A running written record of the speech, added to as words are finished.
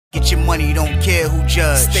get your money, don't care who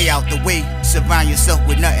judge. Stay out the way, surround yourself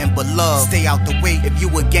with nothing but love. Stay out the way, if you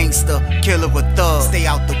a gangster, killer or thug. Stay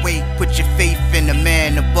out the way, put your faith in the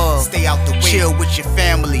man above. Stay out the way, chill with your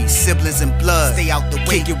family, siblings and blood. Stay out the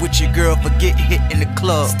way, kick it with your girl, forget hit in the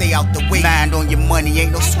club. Stay out the way, mind on your money,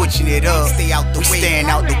 ain't no switching it up. Stay out the way, staying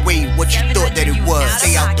out the way, what you thought that it was.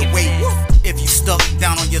 Stay out the way, if you stuck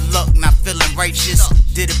down on your luck, not feeling righteous.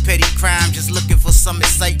 Did a petty crime, just looking for some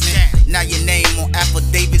excitement. Now your name on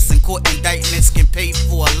affidavits and court indictments can pay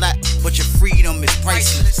for a lot, but your freedom is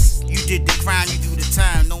priceless. You did the crime, you do the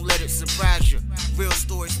time, don't let it surprise you. Real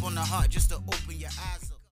stories from the heart, just to open your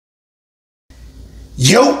eyes up.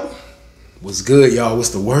 Yo, what's good, y'all? What's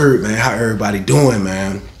the word, man? How everybody doing,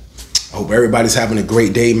 man? I hope everybody's having a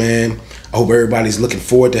great day, man. I hope everybody's looking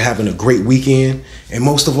forward to having a great weekend. And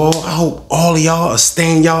most of all, I hope all of y'all are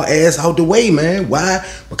staying y'all ass out the way, man. Why?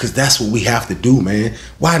 Because that's what we have to do, man.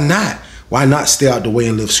 Why not? Why not stay out the way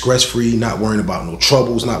and live stress-free, not worrying about no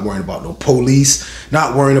troubles, not worrying about no police,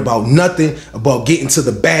 not worrying about nothing, about getting to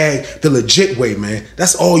the bag the legit way, man.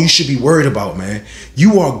 That's all you should be worried about, man.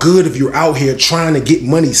 You are good if you're out here trying to get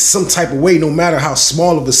money some type of way, no matter how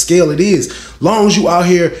small of a scale it is. Long as you out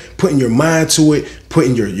here putting your mind to it,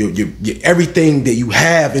 putting your everything that you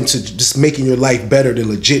have into just making your life better the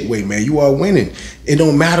legit way, man. You are winning. It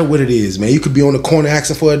don't matter what it is, man. You could be on the corner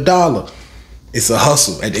asking for $1. It's a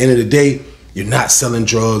hustle. At the end of the day, you're not selling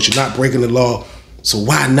drugs. You're not breaking the law. So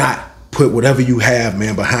why not put whatever you have,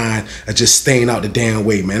 man, behind and just staying out the damn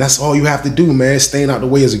way, man? That's all you have to do, man. Staying out the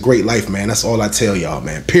way is a great life, man. That's all I tell y'all,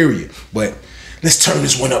 man, period. But let's turn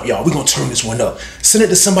this one up, y'all. We're going to turn this one up. Send it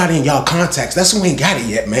to somebody in y'all contacts. That's who ain't got it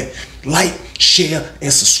yet, man. Like, share,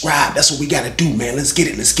 and subscribe. That's what we got to do, man. Let's get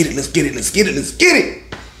it. Let's get it. Let's get it. Let's get it. Let's get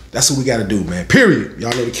it. That's what we got to do, man, period.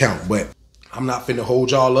 Y'all know the count. But I'm not finna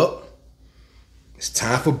hold y'all up. It's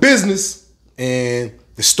time for business, and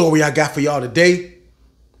the story I got for y'all today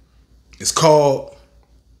is called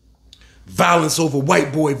Violence Over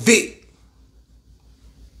Whiteboy Vick.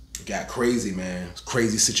 It got crazy, man. It's a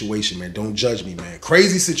crazy situation, man. Don't judge me, man.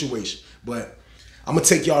 Crazy situation. But I'm going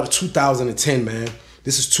to take y'all to 2010, man.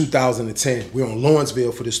 This is 2010. We're on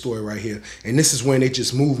Lawrenceville for this story right here. And this is when they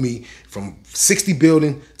just moved me from 60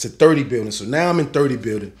 building to 30 building. So now I'm in 30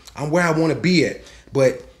 building. I'm where I want to be at.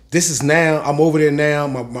 But this is now, I'm over there now.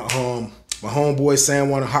 My homeboy San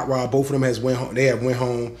Juan and Hot Rod, both of them went home. They have went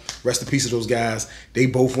home. Rest in peace to those guys. They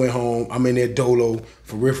both went home. I'm in there dolo,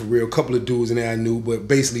 for real. A couple of dudes in there I knew, but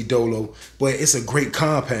basically dolo. But it's a great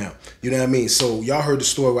compound. You know what I mean? So y'all heard the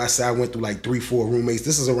story where I said I went through like 3-4 roommates.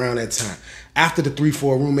 This is around that time. After the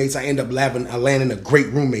 3-4 roommates, I ended up landing a great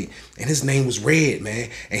roommate. And his name was Red, man.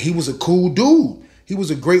 And he was a cool dude. He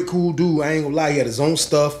was a great, cool dude. I ain't gonna lie. He had his own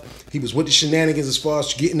stuff. He was with the shenanigans as far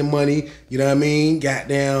as getting the money. You know what I mean?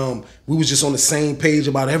 Goddamn, we was just on the same page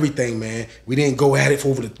about everything, man. We didn't go at it for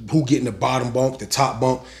over who getting the bottom bunk, the top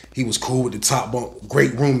bunk. He was cool with the top bunk.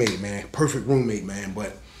 Great roommate, man. Perfect roommate, man.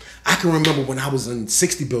 But I can remember when I was on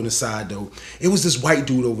 60 building side, though. It was this white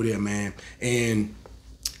dude over there, man. And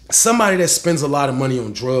somebody that spends a lot of money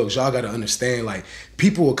on drugs, y'all got to understand, like,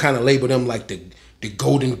 people will kind of label them like the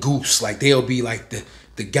golden goose. Like, they'll be like the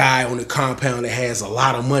guy on the compound that has a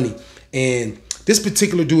lot of money. And this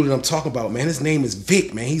particular dude that I'm talking about, man, his name is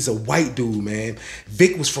Vick, man. He's a white dude, man.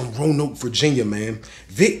 Vick was from Roanoke, Virginia, man.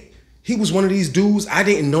 Vick, he was one of these dudes. I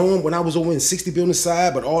didn't know him when I was over in 60 building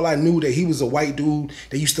side, but all I knew that he was a white dude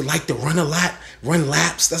that used to like to run a lot, run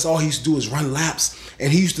laps. That's all he used to do is run laps.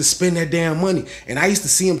 And he used to spend that damn money. And I used to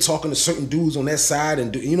see him talking to certain dudes on that side.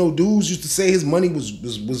 And, you know, dudes used to say his money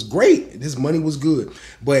was great. His money was good.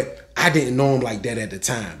 But I didn't know him like that at the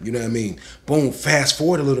time. You know what I mean? Boom, fast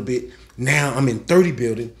forward a little bit. Now I'm in 30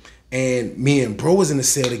 building. And me and bro is in the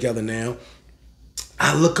cell together now.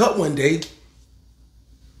 I look up one day.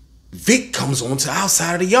 Vick comes on to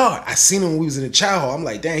outside of the yard. I seen him when we was in the chow hall. I'm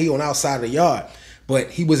like, damn, he on outside of the yard. But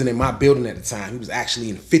he wasn't in my building at the time. He was actually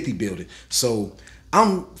in 50 building. So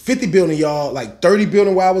I'm 50 building, y'all, like 30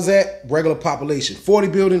 building where I was at, regular population. 40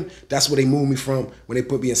 building, that's where they moved me from when they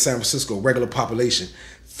put me in San Francisco, regular population.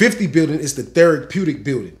 50 building is the therapeutic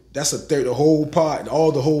building. That's the whole part, the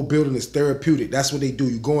whole building is therapeutic. That's what they do.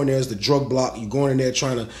 You go in there as the drug block. You going in there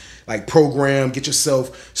trying to like program, get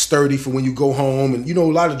yourself sturdy for when you go home. And you know,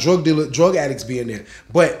 a lot of drug addicts be in there.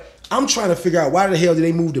 But I'm trying to figure out why the hell did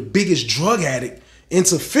they move the biggest drug addict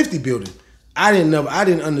into 50 building? I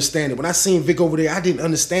didn't understand it. When I seen Vick over there, I didn't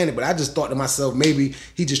understand it, but I just thought to myself, maybe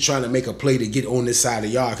he just trying to make a play to get on this side of the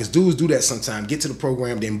yard. Because dudes do that sometimes. Get to the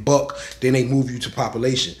program, then buck, then they move you to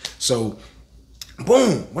population. So,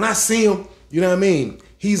 boom, when I see him, you know what I mean?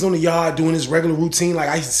 He's on the yard doing his regular routine like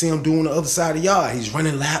I used to see him doing on the other side of the yard. He's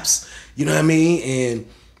running laps, you know what I mean? And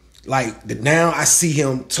Like now I see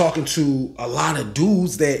him talking to a lot of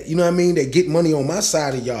dudes that, you know what I mean, that get money on my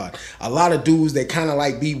side of the yard. A lot of dudes that kind of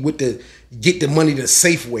like be with the get the money the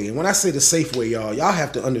safe way. And when I say the safe way, y'all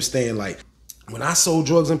have to understand, like, when I sold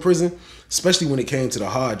drugs in prison, especially when it came to the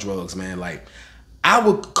hard drugs, man, like, I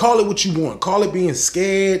would call it what you want. Call it being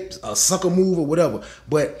scared, a sucker move or whatever.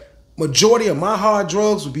 But majority of my hard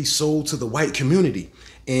drugs would be sold to the white community.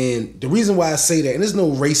 And the reason why I say that, and there's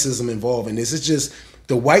no racism involved in this, it's just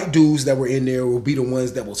the white dudes that were in there will be the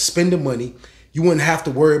ones that will spend the money. You wouldn't have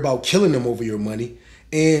to worry about killing them over your money.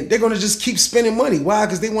 And they're going to just keep spending money. Why?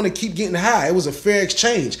 Because they want to keep getting high. It was a fair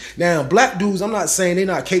exchange. Now, black dudes, I'm not saying they're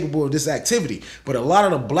not capable of this activity, but a lot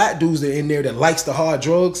of the black dudes that are in there that likes the hard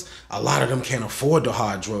drugs, a lot of them can't afford the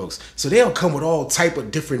hard drugs. So they'll come with all type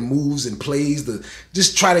of different moves and plays to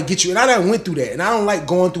just try to get you. And I done went through that. And I don't like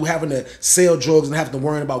going through having to sell drugs and having to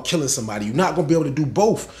worry about killing somebody. You're not going to be able to do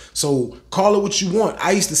both. So call it what you want.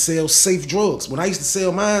 I used to sell safe drugs. When I used to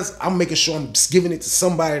sell mine, I'm making sure I'm giving it to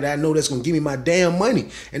somebody that I know that's going to give me my damn money.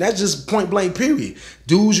 And that's just point blank period.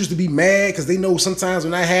 Dudes used to be mad because they know sometimes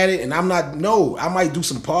when I had it and I'm not, no, I might do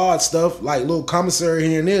some pod stuff, like little commissary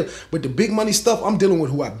here and there. But the big money stuff, I'm dealing with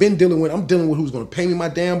who I've been dealing with. I'm dealing with who's going to pay me my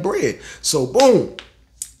damn bread. So boom.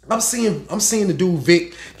 I'm seeing the dude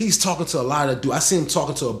Vick. He's talking to a lot of dudes. I see him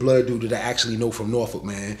talking to a blood dude that I actually know from Norfolk,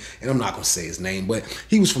 man. And I'm not gonna say his name, but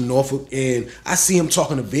he was from Norfolk. And I see him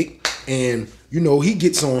talking to Vick, and you know he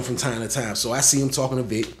gets on from time to time. So I see him talking to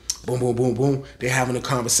Vick. Boom, boom, boom, boom. They're having a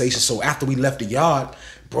conversation. So after we left the yard,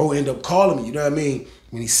 bro ended up calling me. You know what I mean?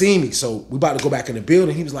 When he seen me, so we about to go back in the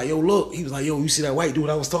building. He was like, yo, look. He was like, yo, you see that white dude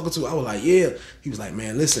I was talking to? I was like, yeah. He was like,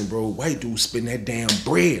 man, listen, bro, white dude spend that damn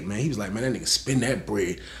bread, man. He was like, man, that nigga spend that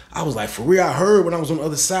bread. I was like, for real, I heard when I was on the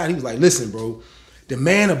other side. He was like, listen, bro, the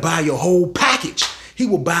man will buy your whole package. He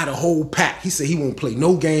will buy the whole pack. He said he won't play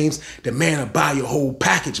no games. The man will buy your whole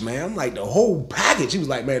package, man. I'm like, the whole package? He was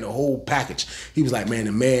like, man, the whole package. He was like, man,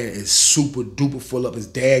 the man is super duper full up. His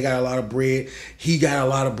dad got a lot of bread. He got a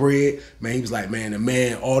lot of bread. Man, he was like,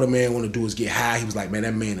 man, all the man want to do is get high. He was like, man,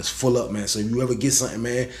 that man is full up, man. So if you ever get something,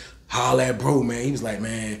 man, holla at bro, man. He was like,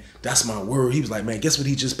 man, that's my word. He was like, man, guess what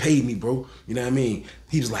he just paid me, bro? You know what I mean?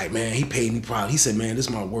 He was like, man, he paid me probably. He said, man, this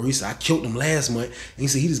is my word. He said, I killed him last month. And he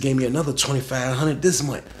said, he just gave me another $2,500 this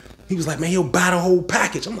month. He was like, man, he'll buy the whole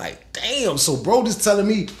package. I'm like, damn. So bro just telling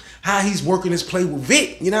me how he's working his play with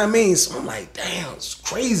Vick. You know what I mean? So I'm like, damn, it's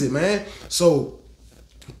crazy, man. So,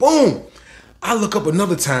 boom. I look up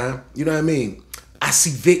another time, you know what I mean? I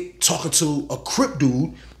see Vick talking to a Crip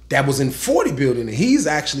dude that was in 40 building, and he's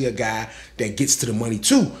actually a guy that gets to the money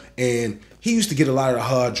too. And he used to get a lot of the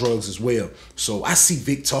hard drugs as well. So I see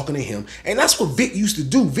Vick talking to him, and that's what Vick used to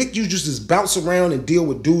do. Vick used to just bounce around and deal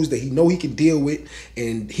with dudes that he know he can deal with,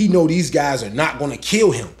 and he know these guys are not gonna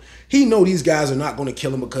kill him. He know these guys are not gonna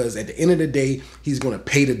kill him because at the end of the day, he's gonna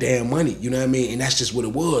pay the damn money, you know what I mean? And that's just what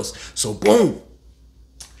it was. So boom,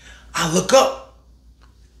 I look up,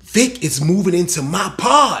 Vick is moving into my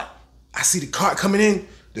pod. I see the cart coming in,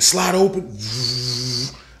 the slide open,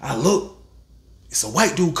 I look, it's a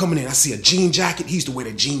white dude coming in. I see a jean jacket. He used to wear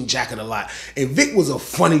the jean jacket a lot. And Vick was a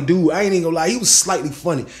funny dude. I ain't even gonna lie. He was slightly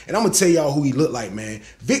funny. And I'm gonna tell y'all who he looked like, man.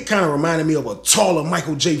 Vick kind of reminded me of a taller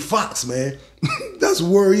Michael J. Fox, man. That's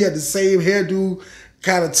where he had the same hairdo,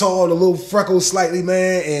 kind of tall, a little freckles slightly,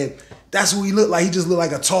 man. And that's who he looked like. He just looked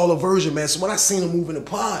like a taller version, man. So when I seen him move in the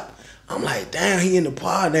pod, I'm like, damn, he in the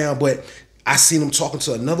pod now. But I seen him talking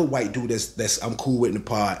to another white dude that's I'm cool with in the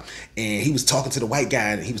pod, and he was talking to the white guy,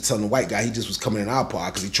 and he was telling the white guy he just was coming in our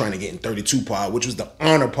pod because he's trying to get in 32 pod, which was the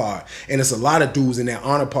honor pod. And there's a lot of dudes in that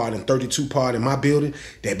honor pod and 32 pod in my building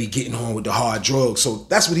that be getting on with the hard drugs. So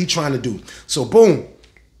that's what he's trying to do. So boom,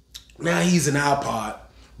 now he's in our pod.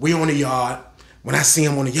 We on the yard. When I see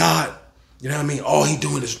him on the yard, you know what I mean? All he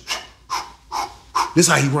doing is this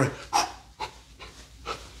how he run.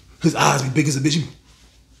 His eyes be big as a bitch.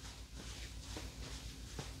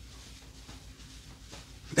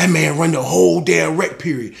 That man run the whole damn rec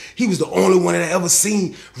period. He was the only one that I ever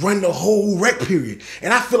seen run the whole rec period.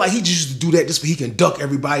 And I feel like he just used to do that just so he can duck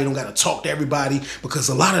everybody, don't gotta talk to everybody, because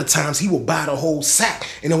a lot of the times he will buy the whole sack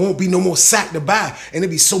and there won't be no more sack to buy. And there'd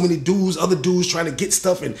be so many dudes, other dudes trying to get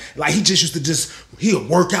stuff, and like he just used to he'll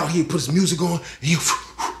work out, he'll put his music on, and he'll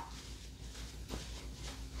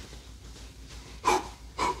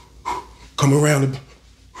come around and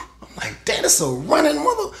I'm like, damn, that's a running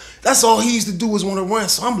mother. That's all he used to do was want to run.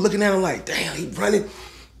 So I'm looking at him like, damn, he running.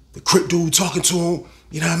 The Crip dude talking to him,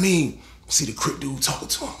 you know what I mean? See the Crip dude talking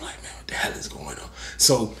to him, like, man, what the hell is going on?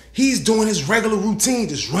 So he's doing his regular routine,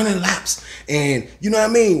 just running laps. And you know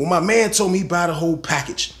what I mean? When my man told me he buy the whole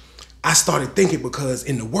package, I started thinking, because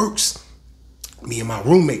in the works, me and my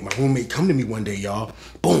roommate come to me one day, y'all.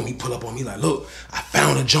 Boom, he pull up on me like, look, I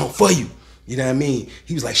found a junk for you. You know what I mean?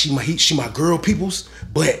 He was like, she my girl peoples,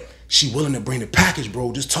 but she willing to bring the package,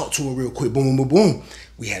 bro. Just talk to her real quick. Boom, boom, boom, boom.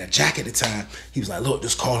 We had a jack at the time. He was like, look,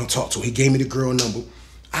 just call and talk to her. He gave me the girl number.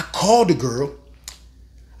 I called the girl.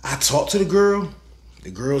 I talked to the girl.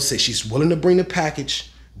 The girl said she's willing to bring the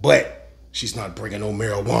package, but she's not bringing no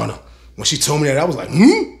marijuana. When she told me that, I was like,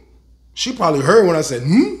 She probably heard when I said,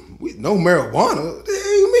 no marijuana? What the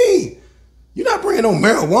hell you mean? You're not bringing no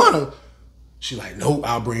marijuana? She like, nope,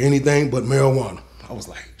 I'll bring anything but marijuana. I was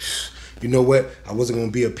like, you know what? I wasn't going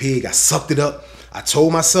to be a pig. I sucked it up. I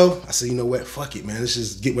told myself, I said, you know what? Fuck it, man. Let's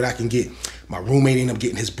just get what I can get. My roommate ended up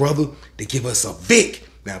getting his brother. They give us a Vick.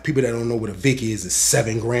 Now, people that don't know what a Vick is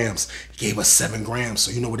 7 grams. He gave us 7 grams.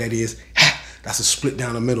 So you know what that is? That's a split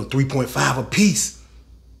down the middle, 3.5 a piece.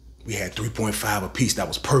 We had 3.5 a piece. That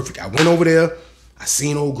was perfect. I went over there. I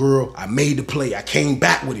seen old girl. I made the play. I came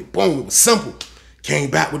back with it. Boom. It was simple.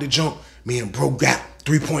 Came back with the junk. Me and bro got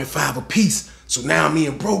 3.5 a piece. So now me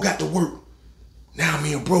and bro got to work.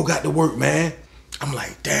 Man. I'm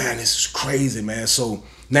like, damn, this is crazy, man. So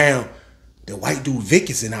now the white dude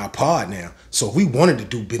Vick is in our pod now. So if we wanted to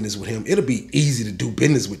do business with him, it'll be easy to do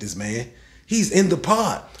business with this man. He's in the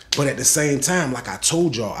pod. But at the same time, like I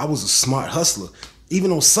told y'all, I was a smart hustler.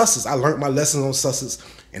 Even on Susses, I learned my lessons on Susses.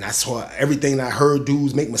 And I saw everything I heard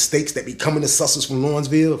dudes make mistakes that be coming to Susses from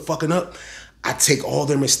Lawrenceville, fucking up. I take all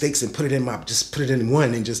their mistakes and put it in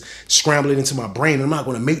one and just scramble it into my brain. I'm not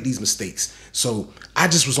going to make these mistakes. So I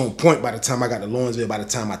just was on point by the time I got to Lawrenceville, by the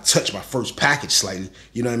time I touched my first package slightly.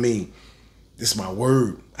 You know what I mean? This is my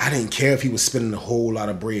word. I didn't care if he was spending a whole lot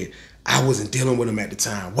of bread. I wasn't dealing with him at the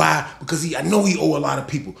time. Why? Because I know he owe a lot of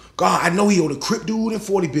people. God, I know he owe the Crip dude in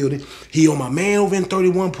 40 building. He owe my man over in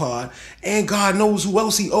 31 pod. And God knows who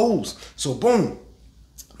else he owes. So boom.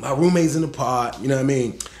 My roommate's in the pod, you know what I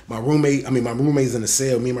mean? My roommate's in the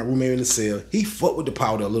cell. Me and my roommate in the cell. He fucked with the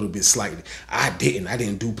powder a little bit slightly. I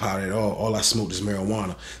didn't do powder at all. All I smoked is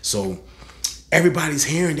marijuana. So everybody's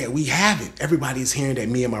hearing that we have it. Everybody's hearing that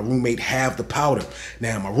me and my roommate have the powder.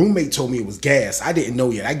 Now, my roommate told me it was gas. I didn't know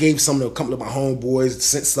yet. I gave some to a couple of my homeboys,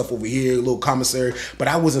 sent stuff over here, a little commissary, but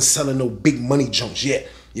I wasn't selling no big money junks yet.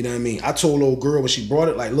 You know what I mean? I told old girl when she brought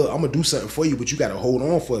it, like, look, I'm going to do something for you, but you got to hold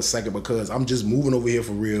on for a second because I'm just moving over here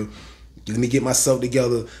for real. Let me get myself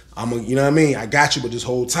together. You know what I mean? I got you, but just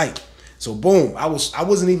hold tight. So boom, I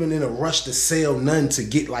wasn't even in a rush to sell none to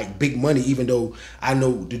get like big money, even though I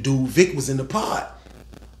know the dude Vick was in the pod.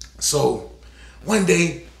 So one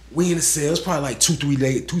day we in the cell. It's probably like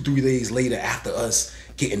 2-3 days later after us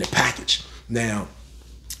getting the package. Now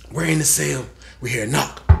we're in the cell. We hear a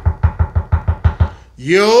knock.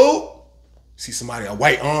 Yo, see somebody, a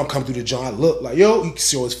white arm come through the joint. I look like, yo, you can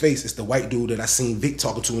see his face. It's the white dude that I seen Vick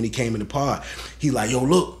talking to when he came in the pod. He like, yo,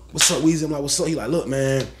 look, what's up, Weezy? I'm like, what's up? He like, look,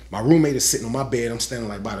 man, my roommate is sitting on my bed. I'm standing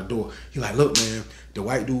like by the door. He like, look, man, the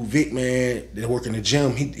white dude Vick, man, that work in the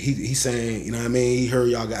gym, he saying, you know what I mean? He heard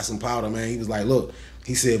y'all got some powder, man. He was like, look,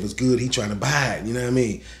 he said it was good. He trying to buy it, you know what I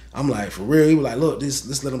mean? I'm like, for real? He was like, look,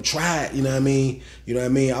 let's let him try it, you know what I mean? You know what I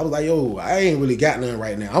mean? I was like, yo, I ain't really got none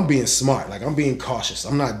right now. I'm being smart. Like, I'm being cautious.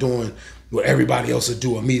 I'm not doing what everybody else would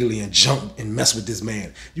do immediately and jump and mess with this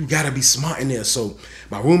man. You got to be smart in there. So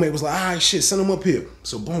my roommate was like, all right, shit, send him up here.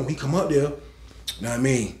 So boom, he come up there. You know what I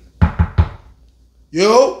mean?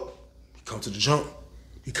 Yo, he come to the jump.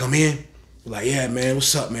 He come in. He like, yeah, man,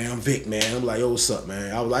 what's up, man? I'm Vick, man. I'm like, yo, what's up,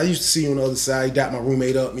 man? I used to see you on the other side. He got my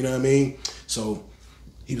roommate up, you know what I mean? So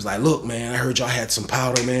he was like, look, man, I heard y'all had some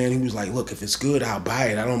powder, man. He was like, look, if it's good, I'll buy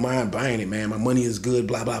it. I don't mind buying it, man. My money is good,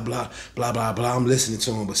 blah, blah, blah, blah, blah, blah. I'm listening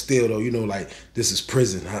to him, but still, though, you know, like, this is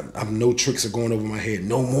prison. I'm no tricks are going over my head,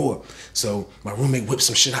 no more. So my roommate whipped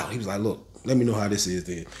some shit out. He was like, look, let me know how this is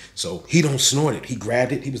then. So he don't snort it. He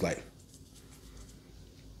grabbed it. He was like,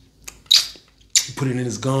 he put it in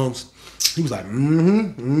his gums. He was like,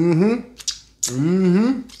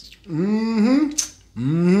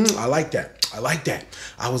 I like that. I like that.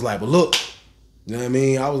 I was like, but look, you know what I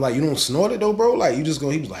mean? I was like, you don't snort it though, bro? Like, you just go,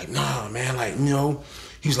 he was like, nah, man, like, you know,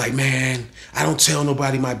 he was like, man, I don't tell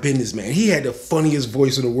nobody my business, man. He had the funniest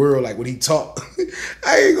voice in the world, like when he talked.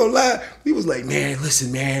 I ain't gonna lie. He was like, man,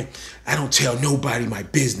 listen, man, I don't tell nobody my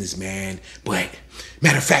business, man. But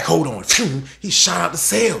matter of fact, hold on. He shot out the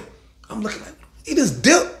cell. I'm looking like, he just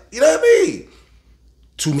dipped, you know what I mean?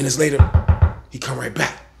 2 minutes later, he come right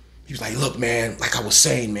back. He was like, look, man, like I was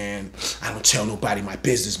saying, man, I don't tell nobody my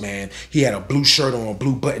business, man. He had a blue shirt on,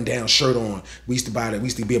 blue button-down shirt on. We used to buy that. We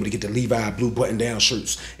used to be able to get the Levi blue button-down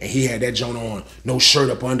shirts. And he had that joint on, no shirt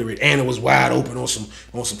up under it. And it was wide open on some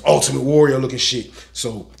Ultimate Warrior looking shit.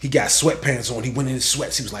 So he got sweatpants on. He went in his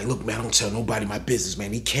sweats. He was like, look, man, I don't tell nobody my business,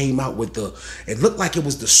 man. He came out with it looked like it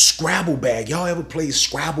was the Scrabble bag. Y'all ever played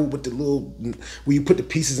Scrabble with the little, where you put the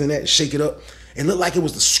pieces in that and shake it up? It looked like it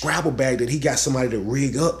was the Scrabble bag that he got somebody to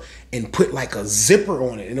rig up and put like a zipper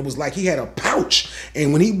on it. And it was like he had a pouch.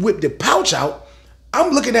 And when he whipped the pouch out,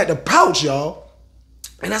 I'm looking at the pouch, y'all.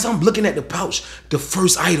 And as I'm looking at the pouch, the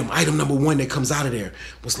first item number one that comes out of there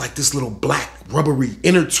was like this little black rubbery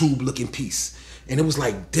inner tube looking piece. And it was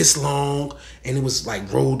like this long, and it was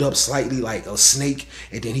like rolled up slightly like a snake.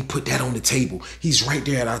 And then he put that on the table. He's right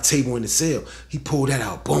there at our table in the cell. He pulled that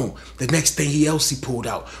out, boom. The next thing else he pulled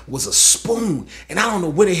out was a spoon. And I don't know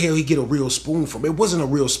where the hell he get a real spoon from. It wasn't a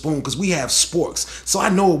real spoon because we have sporks. So I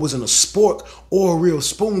know it wasn't a spork or a real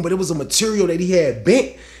spoon, but it was a material that he had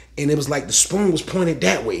bent. And it was like the spoon was pointed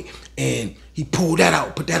that way. And he pulled that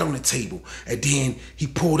out, put that on the table. And then he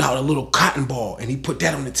pulled out a little cotton ball and he put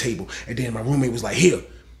that on the table. And then my roommate was like, here.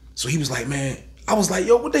 So he was like, man, I was like,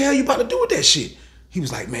 yo, what the hell you about to do with that shit? He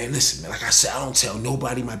was like, man, listen, man, like I said, I don't tell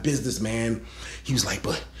nobody my business, man. He was like,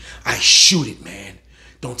 but I shoot it, man.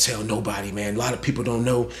 Don't tell nobody, man. A lot of people don't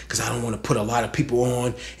know because I don't want to put a lot of people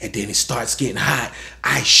on and then it starts getting hot.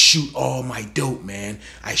 I shoot all my dope, man.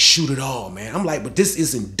 I shoot it all, man. I'm like, but this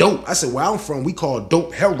isn't dope. I said, where I'm from, we call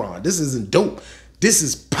dope heroin. This isn't dope. This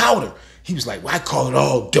is powder. He was like, well, I call it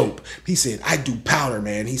all dope. He said, I do powder,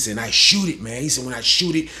 man. He said, I shoot it, man. He said, when I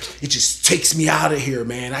shoot it, it just takes me out of here,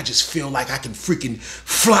 man. I just feel like I can freaking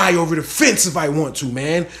fly over the fence if I want to,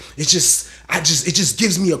 man. It just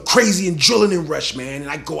gives me a crazy adrenaline rush, man.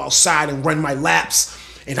 And I go outside and run my laps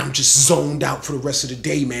and I'm just zoned out for the rest of the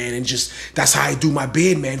day, man. And just, that's how I do my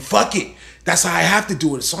bid, man. Fuck it. That's how I have to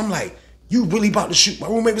do it. So I'm like, you really about to shoot? My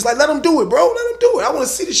roommate was like, let him do it, bro. Let him do it. I want to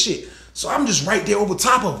see the shit. So I'm just right there over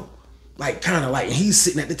top of him. Like, kind of like, and he's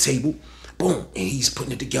sitting at the table, boom, and he's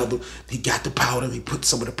putting it together. He got the powder. He put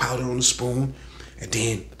some of the powder on the spoon. And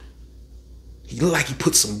then he looked like he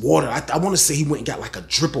put some water. I want to say he went and got like a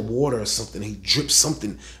drip of water or something. He dripped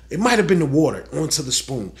something. It might have been the water onto the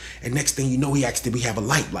spoon. And next thing you know, he asked, did we have a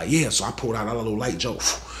light? Like, yeah. So I pulled out a little light joke.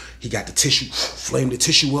 He got the tissue, flamed the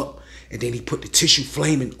tissue up. And then he put the tissue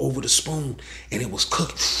flaming over the spoon. And it was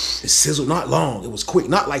cooked. It sizzled, not long. It was quick.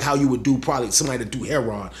 Not like how you would do probably somebody to do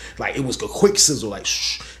heroin. Like, it was a quick sizzle. Like,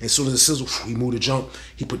 as soon as it sizzled, he moved the jump.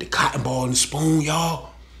 He put the cotton ball in the spoon, y'all.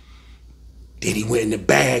 Then he went in the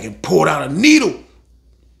bag and poured out a needle.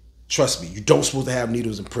 Trust me, you don't supposed to have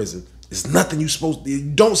needles in prison. There's nothing you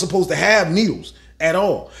don't supposed to have needles at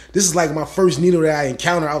all. This is like my first needle that I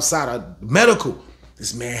encountered outside of medical.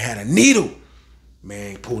 This man had a needle.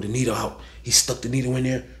 Man, he pulled the needle out. He stuck the needle in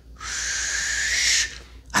there.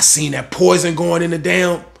 I seen that poison going in the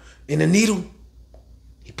needle.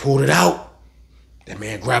 He pulled it out. That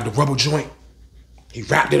man grabbed a rubber joint. He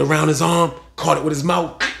wrapped it around his arm, caught it with his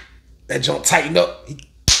mouth. That joint tightened up.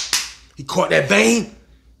 He caught that vein.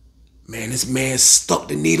 Man, this man stuck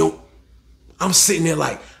the needle. I'm sitting there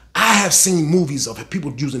like, I have seen movies of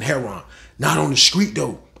people using heroin. Not on the street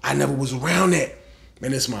though. I never was around that.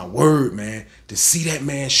 Man, it's my word, man. To see that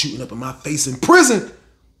man shooting up in my face in prison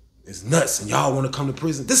is nuts. And y'all want to come to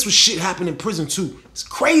prison? This was shit happened in prison too. It's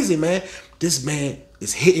crazy, man. This man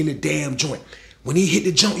is hitting the damn joint. When he hit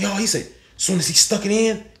the joint, y'all, he said, as soon as he stuck it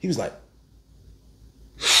in, he was like,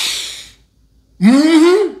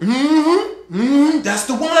 that's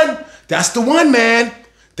the one. That's the one, man.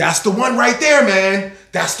 That's the one right there, man.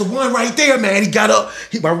 That's the one right there, man. He got up.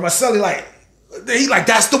 My cellie like,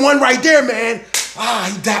 that's the one right there, man.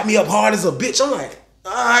 He dapped me up hard as a bitch. I'm like,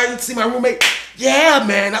 all right, see my roommate. Yeah,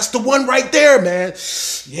 man, that's the one right there, man.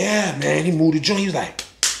 Yeah, man. He moved the joint. He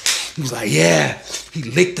was like, yeah. He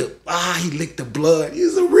licked the blood.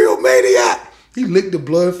 He's a real maniac. He licked the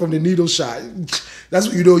blood from the needle shot. That's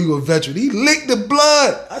when you know you a veteran. He licked the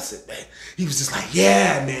blood. I said, man. He was just like,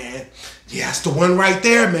 yeah, man. Yeah, that's the one right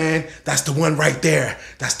there, man. That's the one right there.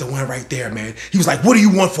 That's the one right there, man. He was like, what do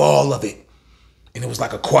you want for all of it? And it was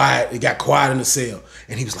like it got quiet in the cell.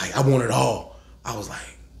 And he was like, I want it all. I was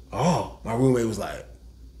like, oh. My roommate was like,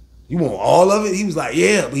 you want all of it? He was like,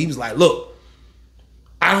 yeah. But he was like, look,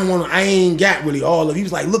 I ain't got really all of it. He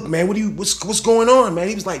was like, look, man, what's going on, man?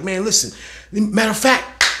 He was like, man, listen. Matter of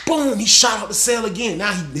fact, boom, he shot out the cell again.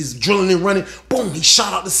 Now he's drilling and running. Boom, he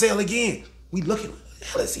shot out the cell again. We looking, what the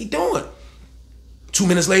hell is he doing? 2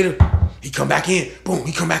 minutes later, he come back in. Boom,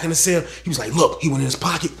 he come back in the cell. He was like, look, he went in his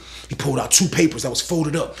pocket. He pulled out 2 papers that was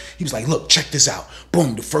folded up. He was like, look, check this out.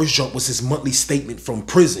 Boom, the first jump was his monthly statement from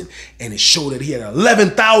prison. And it showed that he had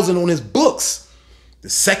 11,000 on his books. The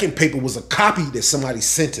second paper was a copy that somebody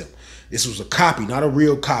sent him. This was a copy, not a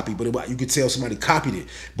real copy, but you could tell somebody copied it.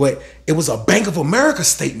 But it was a Bank of America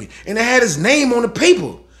statement, and it had his name on the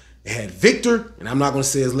paper. It had Victor, and I'm not going to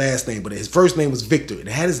say his last name, but his first name was Victor. And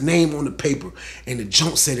it had his name on the paper, and the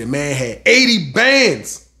junk said the man had 80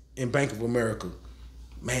 bands in Bank of America.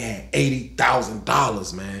 Man,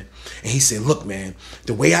 $80,000, man. And he said, look, man,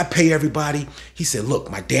 the way I pay everybody, he said,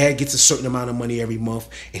 look, my dad gets a certain amount of money every month,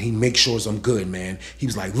 and he makes sure I'm good, man. He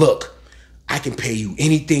was like, look, I can pay you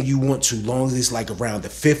anything you want to, long as it's like around the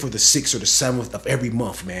 5th or the 6th or the 7th of every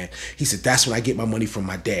month, man. He said, that's when I get my money from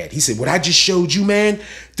my dad. He said, what I just showed you, man,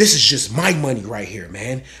 this is just my money right here,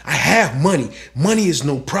 man. I have money. Money is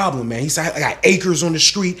no problem, man. He said, I got acres on the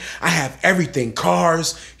street. I have everything,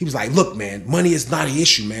 cars. He was like, look, man, money is not an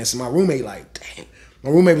issue, man. So my roommate like, damn. My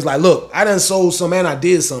roommate was like, look, I done sold some, man. I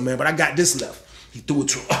did some, man, but I got this left. He threw it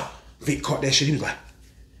to him. Vick caught that shit. He was like,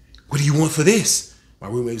 what do you want for this? My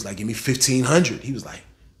roommate was like, give me $1,500. He was like,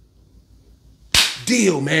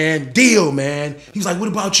 deal, man, deal, man. He was like, what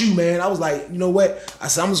about you, man? I was like, you know what? I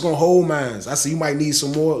said, I'm just gonna hold mine. I said, you might need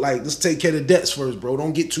some more. Like, let's take care of the debts first, bro.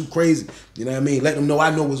 Don't get too crazy. You know what I mean? Let them know I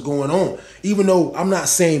know what's going on. Even though I'm not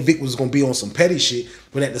saying Vick was gonna be on some petty shit,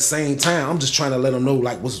 but at the same time, I'm just trying to let them know,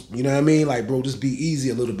 like, what's, you know what I mean? Like, bro, just be easy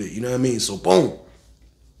a little bit. You know what I mean? So, boom.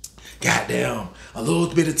 Goddamn, a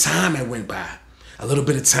little bit of time had went by. A little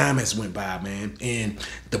bit of time has went by, man. And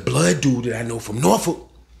the blood dude that I know from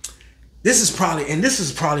Norfolk, this is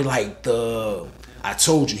probably like I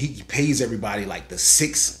told you, he pays everybody like the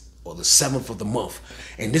 6th or the 7th of the month.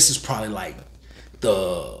 And this is probably like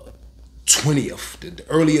the 20th, the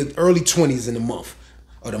early 20s in the month,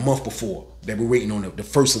 or the month before that we're waiting on the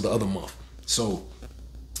first of the other month. So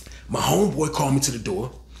my homeboy called me to the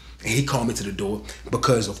door. And he called me to the door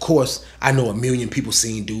because, of course, I know a million people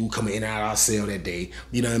seen dude coming in and out of our cell that day.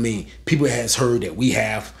 You know what I mean? People has heard that we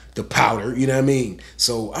have the powder, you know what I mean?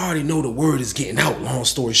 So I already know the word is getting out, long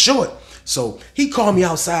story short. So he called me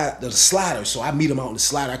outside the slider. So I meet him out in the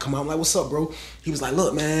slider. I come out, I'm like, what's up, bro? He was like,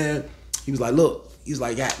 look, man. He was like,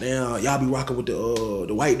 goddamn, y'all be rocking with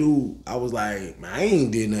the white dude. I was like, man, I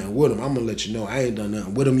ain't did nothing with him. I'm gonna let you know I ain't done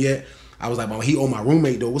nothing with him yet. I was like, man, he owe my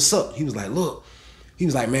roommate though. What's up? He was like, look. He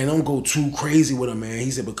was like, man, don't go too crazy with him, man. He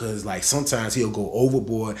said, because like sometimes he'll go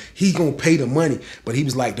overboard. He gonna pay the money. But he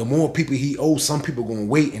was like, the more people he owes, some people gonna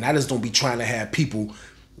wait. And I just don't be trying to have people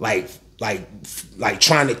like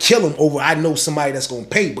trying to kill him over. I know somebody that's gonna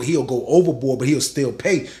pay, but he'll go overboard, but he'll still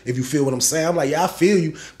pay, if you feel what I'm saying. I'm like, yeah, I feel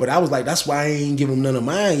you. But I was like, that's why I ain't give him none of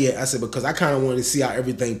mine yet. I said, because I kind of wanted to see how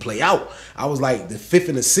everything play out. I was like, the 5th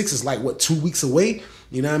and the 6th is like, what, 2 weeks away?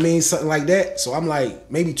 You know what I mean? Something like that. So I'm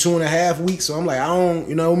like, maybe 2.5 weeks. So I'm like, I don't,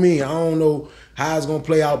 you know me, I don't know how it's gonna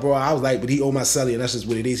play out, bro. I was like, but he owe my celly, and that's just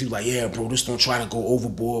what it is. He was like, yeah, bro, just don't try to go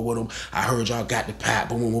overboard with him. I heard y'all got the pat,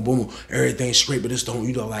 boom, boom, boom, boom, everything's straight, but just don't,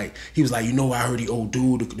 you know, like, he was like, you know, I heard the old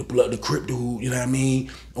dude, the Crip dude, you know what I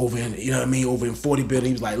mean? Over in 40 building.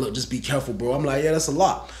 He was like, look, just be careful, bro. I'm like, yeah, that's a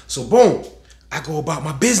lot. So boom, I go about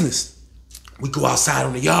my business. We go outside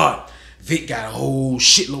on the yard. Vick got a whole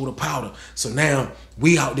shitload of powder. So now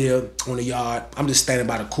we out there on the yard. I'm just standing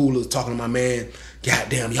by the cooler talking to my man.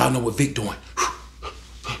 Goddamn, y'all know what Vick doing.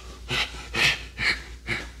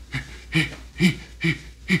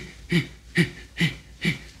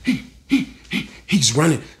 He's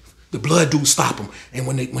running. The blood dude stop him. And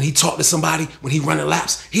when he talk to somebody, when he running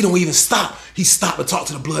laps, he don't even stop. He stop and talk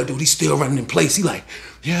to the blood dude. He's still running in place. He like,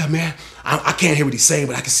 yeah, man. I can't hear what he's saying,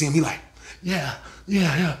 but I can see him. He like, yeah.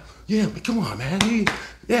 Yeah, but come on, man.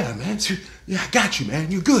 Yeah, man. Yeah, I got you, man.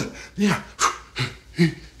 You're good. Yeah.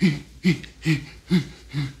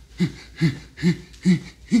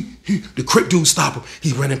 The Crip dude stop him.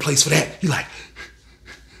 He run in place for that. He like,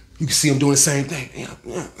 you can see him doing the same thing. Yeah,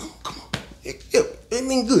 come on. Yeah,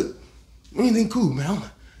 anything good. Anything cool, man.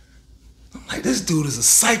 I'm like, this dude is a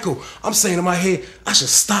psycho. I'm saying in my head, I should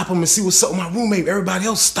stop him and see what's up with my roommate. Everybody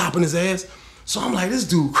else stopping his ass. So I'm like, this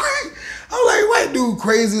dude crazy. I'm like, white dude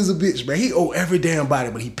crazy as a bitch, man. He owe every damn body,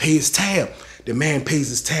 but he pays his tab. The man pays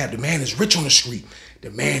his tab. The man is rich on the street.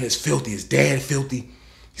 The man is filthy. His dad filthy.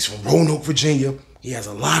 He's from Roanoke, Virginia. He has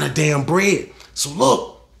a lot of damn bread. So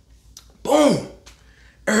look, boom.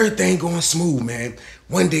 Everything going smooth, man.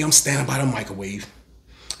 One day I'm standing by the microwave.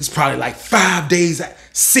 It's probably like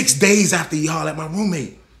 6 days after y'all at my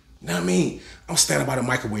roommate. You know what I mean? I'm standing by the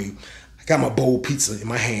microwave. I got my bowl pizza in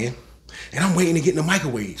my hand. And I'm waiting to get in the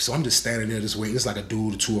microwave. So I'm just standing there just waiting. It's like a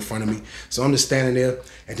dude or two in front of me. So I'm just standing there.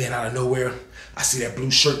 And then out of nowhere, I see that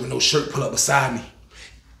blue shirt with no shirt pull up beside me.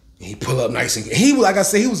 And he pull up nice and he was, like I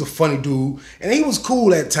said, he was a funny dude. And he was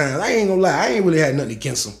cool at times. I ain't gonna lie. I ain't really had nothing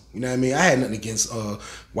against him. You know what I mean? I had nothing against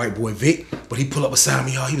Whiteboy Vick. But he pull up beside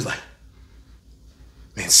me, y'all. He was like,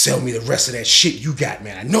 man, sell me the rest of that shit you got,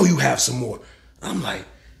 man. I know you have some more. I'm like,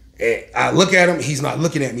 I look at him, he's not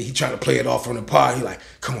looking at me. He trying to play it off from the pod. He like,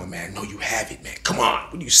 come on, man, no, you have it, man. Come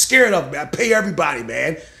on. What are you scared of, man? I pay everybody,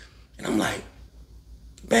 man. And I'm like,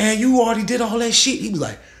 man, you already did all that shit. He was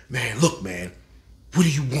like, man, look, man, what do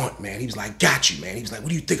you want, man? He was like, got you, man. He was like, what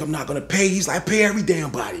do you think I'm not gonna pay? He's like, I pay every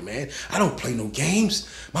damn body, man. I don't play no games.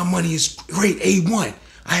 My money is great A1.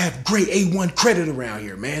 I have great A1 credit around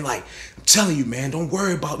here, man. Like, I'm telling you, man, don't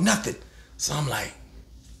worry about nothing. So I'm like,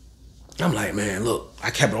 man, look,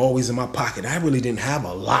 I kept it always in my pocket. I really didn't have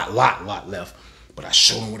a lot left, but I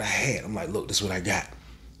showed him what I had. I'm like, look, this is what I got.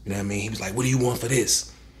 You know what I mean? He was like, what do you want for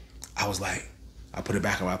this? I was like, I put it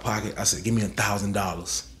back in my pocket. I said, give me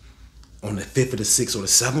 $1,000 on the 5th or the 6th or the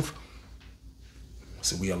 7th. I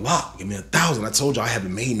said, we a lot. Give me 1,000. I told you I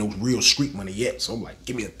haven't made no real street money yet. So I'm like,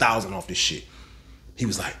 give me 1,000 off this shit. He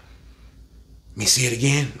was like, let me see it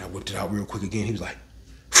again. And I whipped it out real quick again. He was like,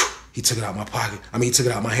 he took it out of my pocket. I mean, he took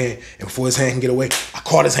it out of my hand. And before his hand can get away, I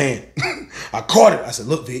caught his hand. I caught it. I said,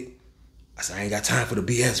 look, Vick. I said, I ain't got time for the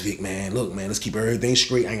BS, Vick, man. Look, man, let's keep everything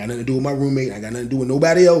straight. I ain't got nothing to do with my roommate. I ain't got nothing to do with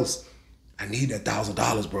nobody else. I need that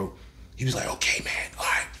 $1,000, bro. He was like, okay, man. All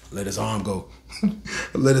right. Let his arm go.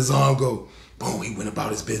 Let his arm go. Boom, he went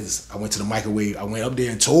about his business. I went to the microwave. I went up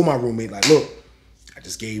there and told my roommate, like, look, I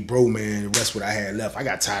just gave bro, man, the rest what I had left. I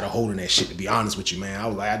got tired of holding that shit, to be honest with you, man. I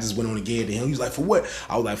was like, I just went on and gave it to him. He was like, for what?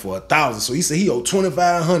 I was like, for 1,000. So he said he owed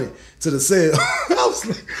 $2,500 to the sale.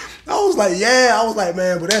 I was like, yeah. I was like,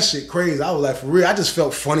 man, but that shit crazy. I was like, for real. I just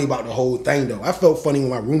felt funny about the whole thing, though. I felt funny when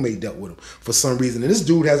my roommate dealt with him for some reason. And this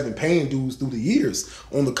dude has been paying dudes through the years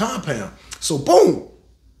on the compound. So boom.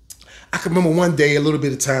 I can remember one day, a little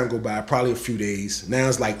bit of time go by, probably a few days. Now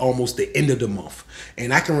it's like almost the end of the month.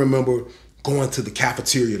 And I can remember going to the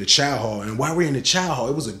cafeteria, the chow hall. And while we're in the chow hall,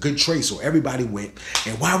 it was a good trade, so everybody went.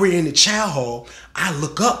 And while we're in the chow hall, I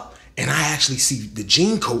look up and I actually see the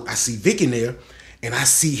jean coat. I see Vick in there, and I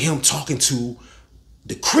see him talking to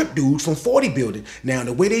the Crip dude from 40 building. Now,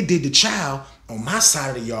 the way they did the chow, on my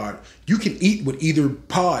side of the yard, you can eat with either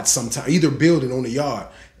pod sometime, either building on the yard.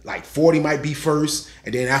 Like 40 might be first,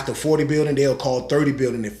 and then after 40 building, they'll call 30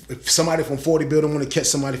 building. If somebody from 40 building want to catch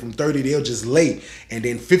somebody from 30, they'll just lay. And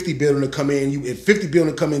then 50 building to come in. If 50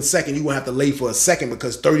 building come in second, you won't have to lay for a second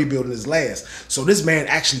because 30 building is last. So this man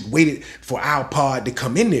actually waited for our pod to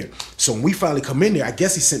come in there. So when we finally come in there, I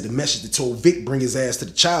guess he sent the message that told Vick bring his ass to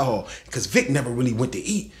the chow hall, because Vick never really went to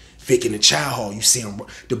eat. Vick in the chow hall, you see him.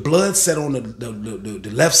 The blood set on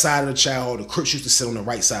the left side of the chow hall. The Crips used to sit on the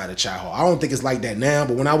right side of the chow hall. I don't think it's like that now,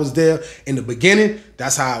 but when I was there in the beginning,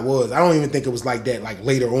 that's how it was. I don't even think it was like that like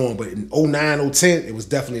later on, but in 09, 010, it was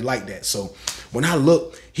definitely like that. So when I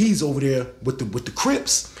look, he's over there with the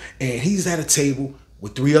Crips, and he's at a table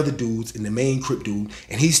with 3 other dudes and the main Crip dude,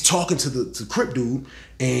 and he's talking to the Crip dude,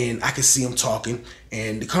 and I can see him talking,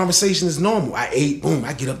 and the conversation is normal. I ate, boom,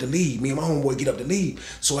 I get up to leave. Me and my homeboy get up to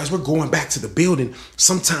leave. So as we're going back to the building,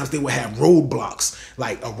 sometimes they will have roadblocks.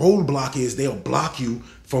 Like a roadblock is they'll block you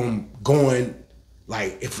from going.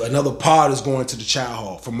 Like if another pod is going to the chow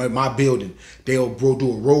hall from my building, they'll do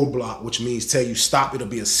a roadblock, which means tell you stop. It'll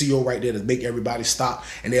be a CO right there to make everybody stop,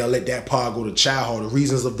 and they'll let that pod go to chow hall. The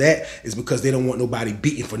reasons of that is because they don't want nobody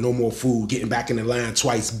beating for no more food, getting back in the line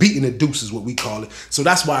twice, beating the deuce is what we call it. So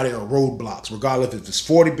that's why there are roadblocks, regardless if it's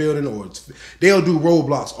 40 building or they'll do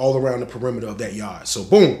roadblocks all around the perimeter of that yard. So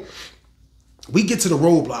boom. We get to the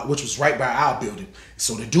roadblock, which was right by our building.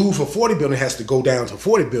 So the dude from 40 building has to go down to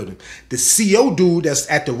 40 building. The CO dude that's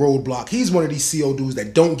at the roadblock, he's one of these CO dudes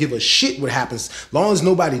that don't give a shit what happens. As long as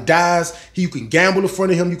nobody dies, you can gamble in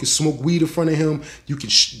front of him, you can smoke weed in front of him, you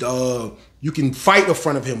can fight in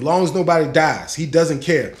front of him. As long as nobody dies, he doesn't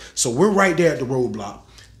care. So we're right there at the roadblock,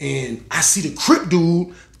 and I see the Crip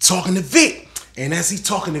dude talking to Vick. And as he's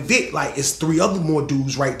talking to Vick, like it's 3 other more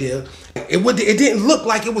dudes right there. It didn't look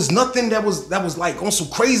like it was nothing that was like on some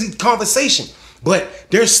crazy conversation. But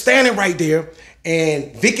they're standing right there,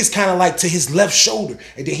 and Vick is kind of like to his left shoulder,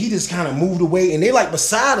 and then he just kind of moved away, and they like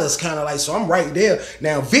beside us, kind of like, so I'm right there.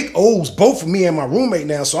 Now Vick owes both of me and my roommate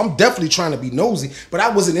now, so I'm definitely trying to be nosy, but I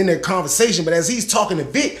wasn't in their conversation. But as he's talking to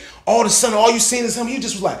Vick, all of a sudden, all you seen is him. He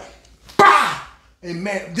just was like, bah! And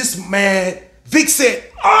man, Vick said,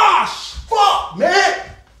 fuck, man.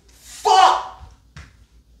 Fuck.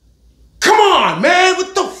 Come on, man.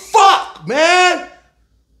 What the fuck, man?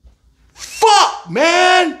 fuck,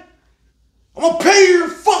 man? I'm gonna pay you your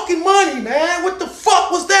fucking money, man. What the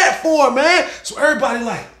fuck was that for, man? So everybody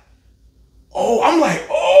like, oh, I'm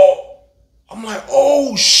like,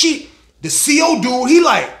 oh shit. The CO dude,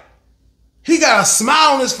 he got a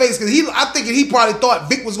smile on his face because I think he probably thought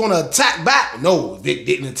Vick was gonna attack back. No, Vick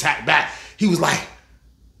didn't attack back. He was like,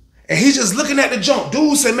 and he's just looking at the junk.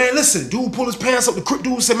 Dude said, man, listen. Dude pulled his pants up. The Crip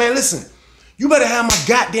dude said, man, listen. You better have my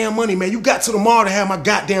goddamn money, man. You got to tomorrow to have my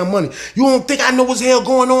goddamn money. You don't think I know what's hell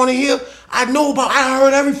going on in here? I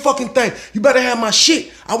heard every fucking thing. You better have my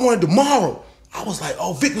shit. I want it tomorrow. I was like,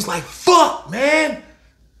 oh, Vick was like, fuck, man.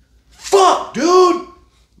 Fuck, dude.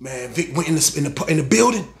 Man, Vick went in the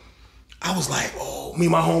building. I was like, oh, me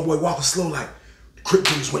and my homeboy walking slow, like, the Crip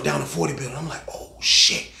dudes went down the 40 building. I'm like, oh,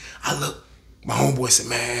 shit. I look, my homeboy said,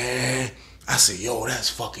 man. I said, yo,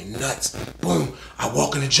 that's fucking nuts. Boom. I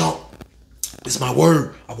walk in the jump. This is my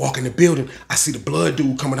word. I walk in the building. I see the blood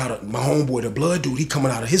dude coming out of my homeboy, the blood dude. He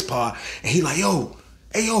coming out of his pod, and he like, yo,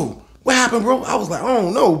 hey, yo, what happened, bro? I was like, I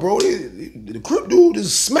don't know, bro. The Crip dude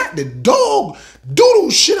just smacked the dog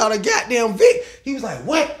doodle shit out of goddamn Vick. He was like,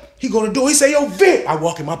 what? He go to the door. He say, yo, Vick. I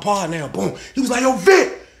walk in my pod now. Boom. He was like, yo,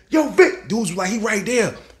 Vick. Yo, Vick. Dude was like, he right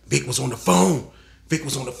there. Vick was on the phone. Vick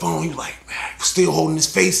was on the phone. He was like, man, still holding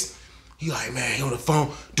his face. He like, man, he on the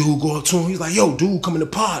phone. Dude go up to him. He's like, yo, dude, come in the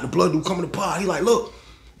pod. The blood dude come in the pod. He like, look,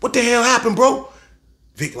 what the hell happened, bro?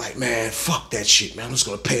 Vick like, man, fuck that shit, man. I'm just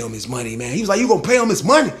gonna pay him his money, man. He was like, you gonna pay him his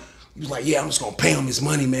money? He was like, yeah, I'm just gonna pay him his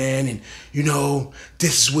money, man. And you know,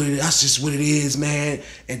 that's just what it is, man.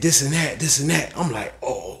 And this and that. I'm like,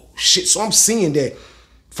 oh shit. So I'm seeing that,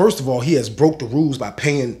 first of all, he has broke the rules by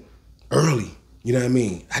paying early. You know what I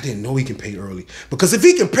mean? I didn't know he can pay early. Because if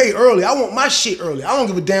he can pay early, I want my shit early. I don't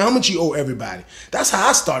give a damn how much you owe everybody. That's how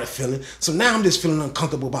I started feeling. So now I'm just feeling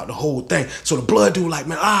uncomfortable about the whole thing. So the blood dude like,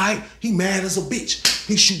 man, all right, he mad as a bitch.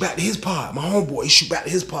 He shoot back to his pod. My homeboy, he shoot back to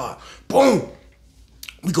his pod. Boom.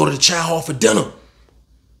 We go to the chow hall for dinner.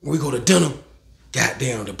 When we go to dinner,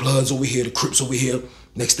 goddamn, the blood's over here, the Crips over here.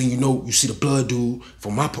 Next thing you know, you see the blood dude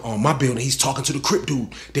from my building. He's talking to the Crip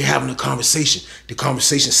dude. They're having a conversation. The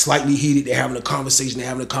conversation slightly heated. They're having a conversation. They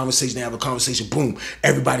have a conversation. Boom.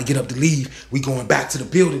 Everybody get up to leave. We going back to the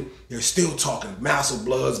building. They're still talking. Massive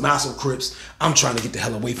bloods, massive Crips. I'm trying to get the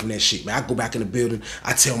hell away from that shit, man. I go back in the building.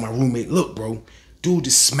 I tell my roommate, look, bro. Dude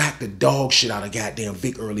just smacked the dog shit out of goddamn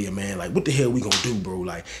Vick earlier, man. Like, what the hell we gonna do, bro?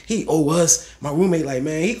 Like, he owe us. My roommate like,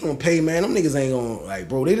 man, he gonna pay, man. Them niggas ain't gonna, like,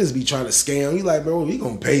 bro, they just be trying to scam. He like, bro, he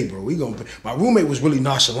gonna pay, bro. We gonna pay. My roommate was really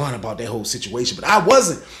nonchalant about that whole situation, but I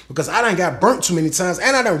wasn't, because I done got burnt too many times,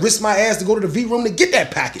 and I done risked my ass to go to the V room to get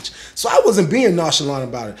that package. So I wasn't being nonchalant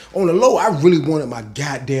about it. On the low, I really wanted my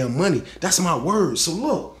goddamn money. That's my word. So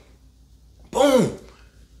look, boom.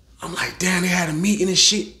 I'm like, damn, they had a meeting and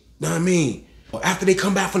shit. Know what I mean? After they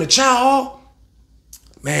come back from the chow hall,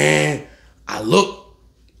 man, I looked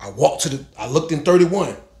in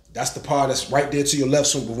 31. That's the pod that's right there to your left.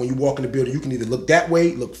 So when you walk in the building, you can either look that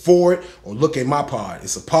way, look forward, or look at my pod.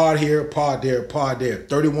 It's a pod here, a pod there, a pod there.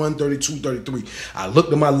 31, 32, 33. I looked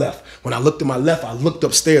to my left. When I looked to my left, I looked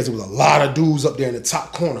upstairs. There was a lot of dudes up there in the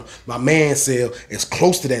top corner. My man's cell is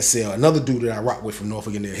close to that cell. Another dude that I rock with from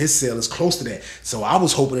Norfolk in there, his cell is close to that. So I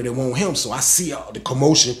was hoping that it won't him. So I see the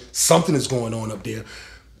commotion. Something is going on up there.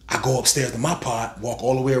 I go upstairs to my pod, walk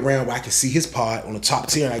all the way around where I can see his pod on the top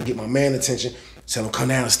tier, and I get my man attention. Tell him come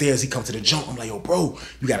down the stairs. He come to the jump. I'm like, yo, bro,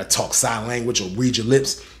 you gotta talk sign language or read your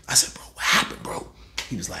lips. I said, bro, what happened, bro?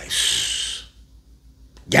 He was like, shh.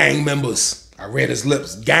 Gang members. I read his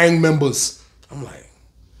lips. Gang members. I'm like,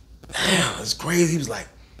 damn, that's crazy. He was like,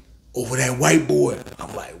 over that white boy.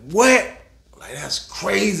 I'm like, what? I'm like, that's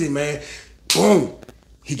crazy, man. Boom.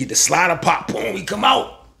 He get the slider pop. Boom. He come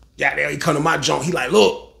out. Yeah, there he come to my jump. He like,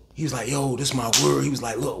 look. He was like, yo, this my word. He was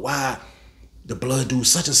like, look, why the blood dude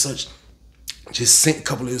such and such just sent a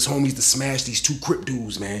couple of his homies to smash these two Crip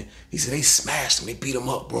dudes, man. He said they smashed him. They beat him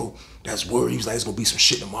up, bro. That's word. He was like, it's gonna be some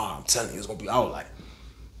shit tomorrow. I'm telling you, it's gonna be. I was like,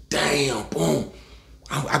 damn, boom.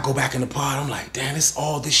 I go back in the pod. I'm like, damn, it's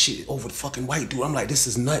all this shit over the fucking white dude. I'm like, this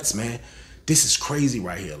is nuts, man. This is crazy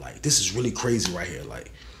right here. Like, this is really crazy right here.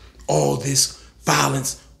 Like, all this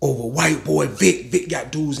violence over white boy Vick. Vick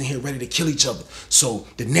got dudes in here ready to kill each other. So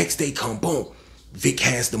the next day come, boom. Vick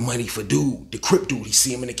has the money for dude, the Crip dude. He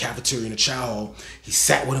see him in the cafeteria in the chow hall. He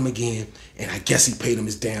sat with him again, and I guess he paid him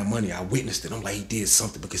his damn money. I witnessed it. I'm like, he did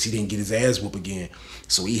something because he didn't get his ass whooped again.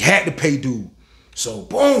 So he had to pay dude. So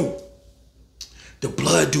boom, the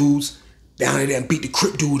blood dudes down there and beat the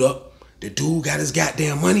Crip dude up. The dude got his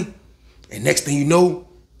goddamn money, and next thing you know,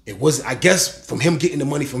 it was, I guess, from him getting the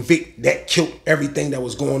money from Vick, that killed everything that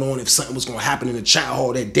was going on if something was gonna happen in the chow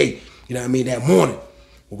hall that day. You know what I mean? That morning.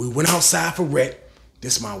 When we went outside for rec,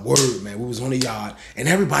 this is my word, man. We was on the yard, and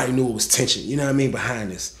everybody knew it was tension. You know what I mean? Behind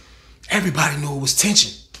this, everybody knew it was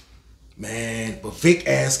tension, man. But Vick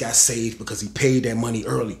ass got saved because he paid that money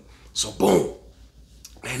early. So boom,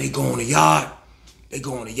 man. They go on the yard. They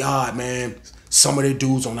go on the yard, man. Some of their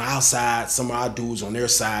dudes on the outside, some of our dudes on their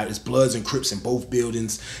side. It's Bloods and Crips in both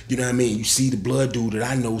buildings. You know what I mean? You see the Blood dude that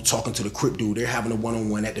I know talking to the Crip dude. They're having a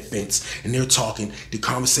one-on-one at the fence, and they're talking. The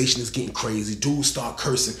conversation is getting crazy. Dudes start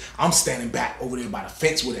cursing. I'm standing back over there by the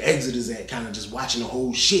fence where the exit is at, kind of just watching the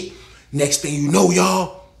whole shit. Next thing you know,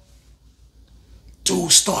 y'all,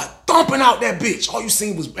 dudes start thumping out that bitch. All you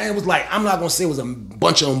seen was, man, it was like, I'm not gonna say it was a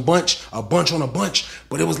bunch on a bunch,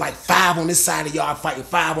 but it was like 5 on this side of the yard fighting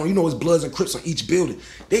 5 on, you know, it's Bloods and Crips on each building.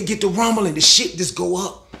 They get to rumbling, the shit just go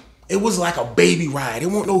up. It was like a baby ride. It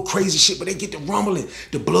wasn't no crazy shit, but they get to rumbling.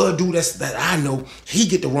 The Blood dude that I know, he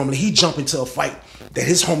get to rumbling. He jumped into a fight that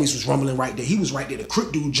his homies was rumbling right there. He was right there. The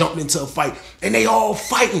Crip dude jumped into a fight, and they all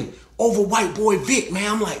fighting over Whiteboy Vick,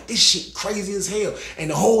 man. I'm like, this shit crazy as hell.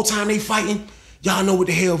 And the whole time they fighting, y'all know what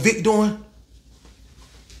the hell Vick doing?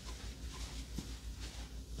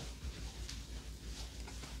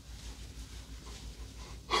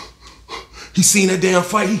 He seen that damn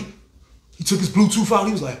fight. He took his Bluetooth out.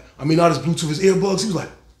 He was like, I mean, not his Bluetooth, his earbuds. He was like,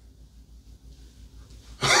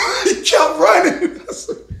 he kept running.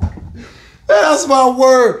 That's my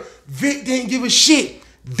word. Vick didn't give a shit.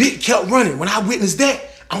 Vick kept running. When I witnessed that,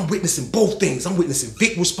 I'm witnessing both things. I'm witnessing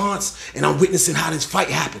Vick's response, and I'm witnessing how this fight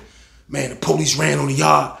happened. Man, the police ran on the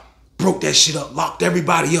yard, broke that shit up, locked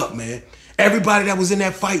everybody up, man. Everybody that was in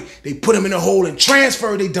that fight, they put them in a hole and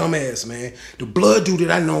transferred their dumb ass, man. The Blood dude that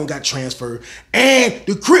I know got transferred, and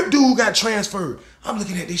the Crip dude got transferred. I'm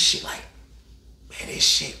looking at this shit like, man, this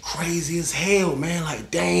shit crazy as hell, man. Like,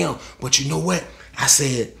 damn. But you know what? I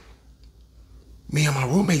said, me and my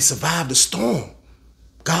roommate survived the storm.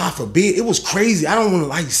 God forbid. It was crazy. I don't want to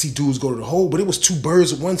like to see dudes go to the hole, but it was 2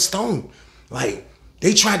 birds with 1 stone. Like,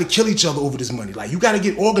 they tried to kill each other over this money. Like, you got to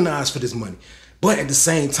get organized for this money. But at the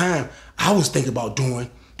same time, I was thinking about doing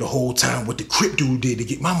the whole time what the Crip dude did to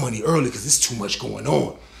get my money early because there's too much going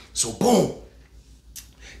on. So boom,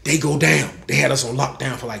 they go down. They had us on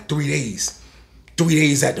lockdown for like 3 days. 3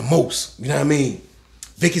 days at the most, you know what I mean?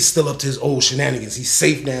 Vick is still up to his old shenanigans. He's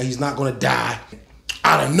safe now. He's not going to die.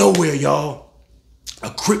 Out of nowhere, y'all, a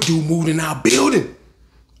Crip dude moved in our building.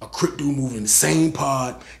 A Crip dude moved in the same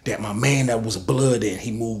pod that my man that was a Blood in.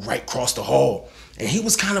 He moved right across the hall. And he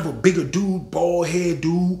was kind of a bigger dude, bald head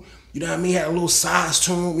dude. You know what I mean? Had a little size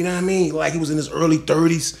to him, you know what I mean? Like he was in his early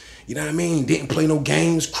 30s, you know what I mean? Didn't play no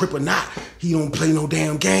games, Crip or not. He don't play no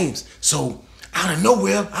damn games. So out of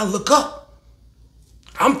nowhere, I look up.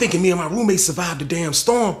 I'm thinking me and my roommate survived the damn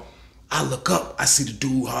storm. I look up, I see the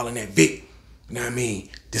dude hollering at Vick. You know what I mean?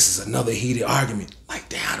 This is another heated argument. Like,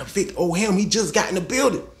 damn, the Vick owe him. He just got in the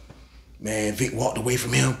building. Man, Vick walked away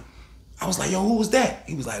from him. I was like, yo, who was that?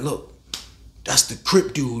 He was like, look, that's the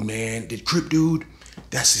Crip dude, man. The Crip dude,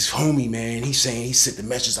 that's his homie, man. He's saying, he sent the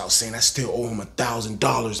message out saying I still owe him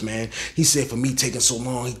 $1,000, man. He said for me taking so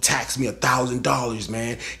long, he taxed me $1,000,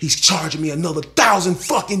 man. He's charging me another $1,000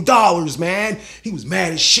 fucking dollars, man. He was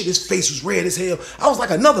mad as shit. His face was red as hell. I was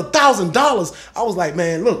like, another $1,000? I was like,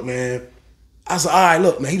 man, look, man. I said, all right,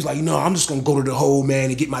 look, man. He was like, you know, I'm just going to go to the hole, man,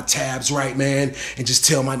 and get my tabs right, man, and just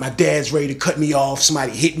tell my dad's ready to cut me off.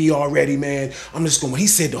 Somebody hit me already, man. I'm just going, when he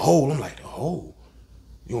said the hole, I'm like, the hole?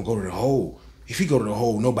 You going to go to the hole? If he go to the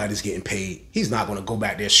hole, nobody's getting paid. He's not going to go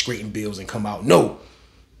back there straighten bills and come out. No,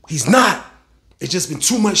 he's not. It's just been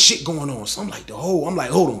too much shit going on. So I'm like, the hole. I'm like,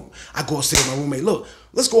 hold on. I go upstairs to my roommate. Look,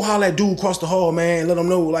 let's go holler at dude across the hall, man. Let him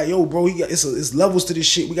know, like, yo, bro, it's levels to this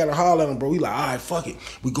shit. We got to holler at him, bro. He like, all right, fuck it.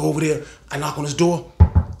 We go over there. I knock on his door.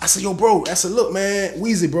 I said, yo, bro. I said, look, man,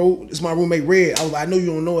 Weezy, bro. It's my roommate, Red. I was like, I know you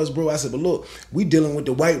don't know us, bro. I said, but look, we dealing with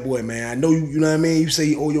the Whiteboy, man. I know you know what I mean? You say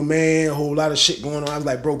you owe your man a whole lot of shit going on. I was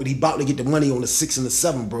like, bro, but he about to get the money on the 6 and the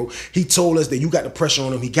 7, bro. He told us that you got the pressure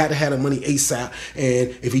on him. He got to have the money ASAP.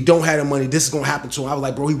 And if he don't have the money, this is going to happen to him. I was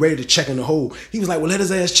like, bro, he ready to check in the hole. He was like, well, let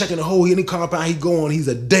his ass check in the hole. He any compound he go on, he's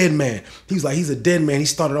a dead man. He was like, he's a dead man. He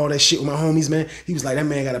started all that shit with my homies, man. He was like, that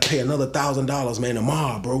man got to pay another $1,000, man,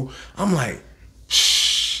 tomorrow, bro. I'm like,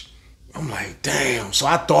 shh. I'm like, damn. So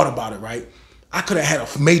I thought about it, right? I could have had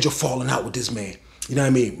a major falling out with this man. You know what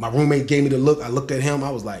I mean? My roommate gave me the look. I looked at him.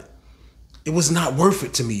 I was like, it was not worth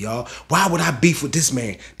it to me, y'all. Why would I beef with this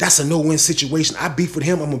man? That's a no-win situation. I beef with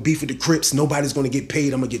him. I'm going to beef with the Crips. Nobody's going to get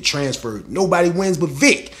paid. I'm going to get transferred. Nobody wins but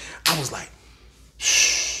Vick. I was like,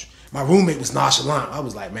 shh. My roommate was nonchalant. I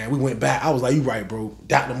was like, man, we went back. I was like, you right, bro.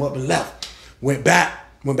 Dapped him up and left. Went back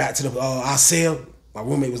to our cell. My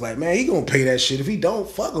roommate was like, man, he gonna pay that shit. If he don't,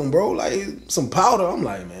 fuck him, bro. Like, some powder. I'm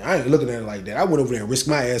like, man, I ain't looking at it like that. I went over there and risked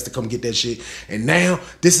my ass to come get that shit. And now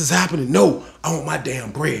this is happening. No, I want my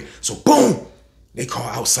damn bread. So boom, they call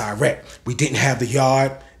outside rec. We didn't have the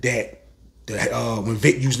yard that when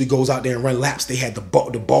Vick usually goes out there and run laps, they had the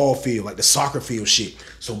ball field, like the soccer field shit.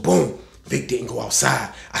 So boom, Vick didn't go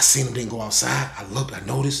outside. I seen him didn't go outside. I looked, I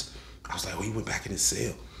noticed. I was like, oh, he went back in his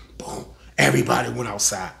cell. Boom. Everybody went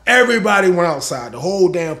outside. Everybody went outside. The whole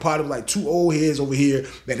damn party was like two old heads over here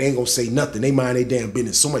that ain't gonna say nothing. They mind their damn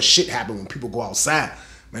business. So much shit happen when people go outside.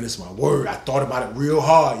 Man, it's my word. I thought about it real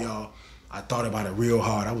hard, y'all. I thought about it real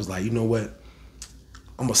hard. I was like, you know what?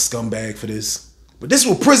 I'm a scumbag for this. But this is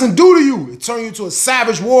what prison do to you. It turn you into a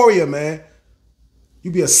savage warrior, man. You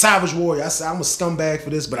be a savage warrior. I said, I'm a scumbag for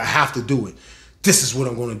this, but I have to do it. This is what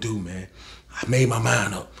I'm gonna do, man. I made my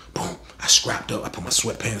mind up. Boom. I scrapped up. I put my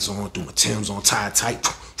sweatpants on, threw my Timbs on, tied tight.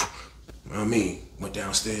 You know what I mean? Went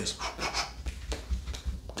downstairs.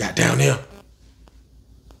 Got down there.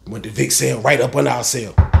 Went to Vick's cell, right up under our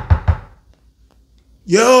cell.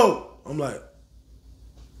 Yo! I'm like,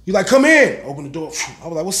 you like, come in. Open the door. I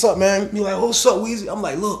was like, what's up, man? You like, what's up, Weezy? I'm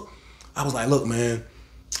like, look. I was like, look, man.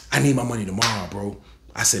 I need my money tomorrow, bro.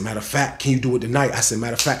 I said, matter of fact, can you do it tonight? I said,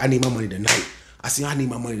 matter of fact, I need my money tonight. I said, I need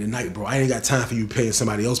my money tonight, bro. I ain't got time for you paying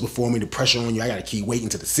somebody else before me, the pressure on you. I gotta keep waiting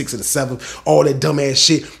till the 6th or the 7th, all that dumbass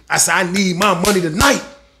shit. I said, I need my money tonight.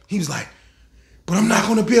 He was like, but I'm not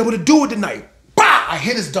gonna be able to do it tonight. Bah! I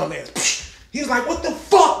hit his dumb ass. He was like, what the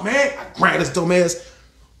fuck, man? I grabbed his dumb ass.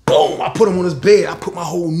 Boom! I put him on his bed. I put my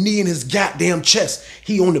whole knee in his goddamn chest.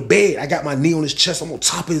 He on the bed. I got my knee on his chest. I'm on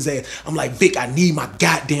top of his ass. I'm like, Vick, I need my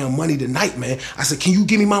goddamn money tonight, man. I said, can you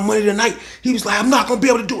give me my money tonight? He was like, I'm not gonna be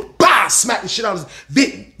able to do it. Bah! Smack the shit out of his.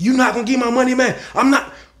 Vick, you not gonna give my money, man? I'm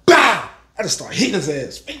not. Bah! I just start hitting his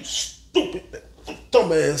ass. You stupid,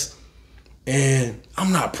 dumb ass. And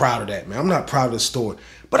I'm not proud of that, man. I'm not proud of the story.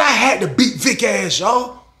 But I had to beat Vick ass,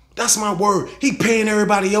 y'all. That's my word. He paying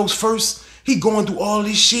everybody else first. He going through all of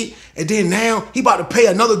this shit, and then now he about to pay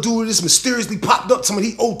another dude that's mysteriously popped up. Some of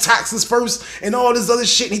he owed taxes first and all this other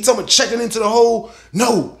shit. And he talking about checking into the hole.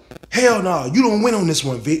 No, hell no, you don't win on this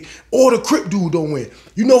one, Vick. Or the Crip dude don't win.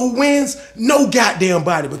 You know who wins? No goddamn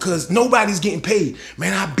body, because nobody's getting paid.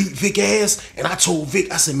 Man, I beat Vick ass, and I told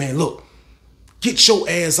Vick, I said, man, look. Get your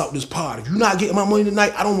ass out this pod. If you're not getting my money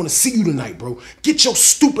tonight, I don't want to see you tonight, bro. Get your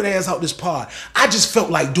stupid ass out this pod. I just felt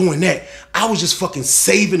like doing that. I was just fucking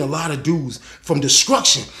saving a lot of dudes from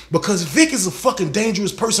destruction, because Vick is a fucking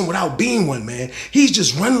dangerous person without being one, man. He's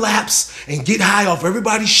just run laps and get high off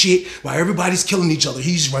everybody's shit while everybody's killing each other.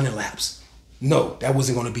 He's running laps. No, that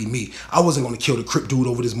wasn't gonna be me. I wasn't gonna kill the Crip dude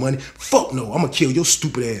over this money. Fuck no, I'm gonna kill your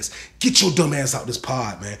stupid ass. Get your dumb ass out this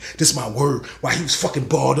pod, man. This is my word. While he was fucking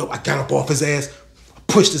balled up, I got up off his ass, I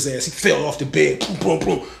pushed his ass, he fell off the bed, boom, boom,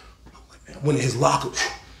 boom. I went in his locker,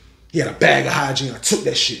 he had a bag of hygiene, I took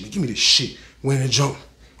that shit, man, give me this shit. Went in the junk,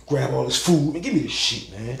 grabbed all his food, man, give me this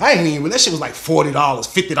shit, man. I ain't even, that shit was like $40,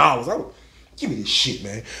 $50. Give me this shit,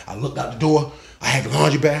 man. I looked out the door, I had the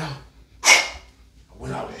laundry bath.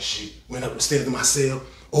 Went out that shit, went up the stairs to my cell.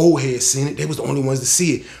 Old heads seen it, they was the only ones to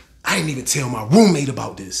see it. I didn't even tell my roommate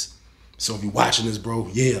about this. So if you watching this, bro,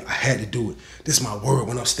 yeah, I had to do it. This is my word.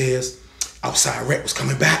 Went upstairs, outside rec was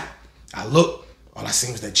coming back. I looked, all I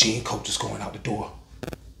seen was that jean coat just going out the door.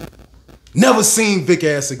 Never seen Vick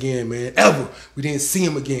ass again, man, ever. We didn't see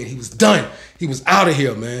him again. He was done. He was out of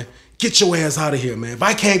here, man. Get your ass out of here, man. If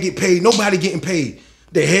I can't get paid, nobody getting paid.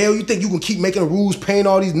 The hell, you think you can keep making the rules, paying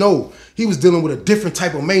all these? No. He was dealing with a different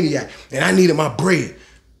type of maniac, and I needed my bread.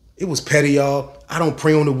 It was petty, y'all. I don't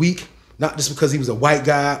prey on the weak, not just because he was a white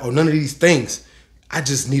guy or none of these things. I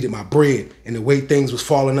just needed my bread, and the way things was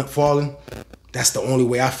falling, that's the only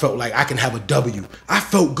way I felt like I can have a W. I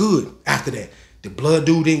felt good after that. The blood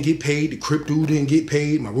dude didn't get paid, the Crip dude didn't get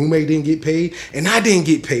paid, my roommate didn't get paid, and I didn't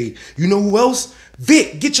get paid. You know who else?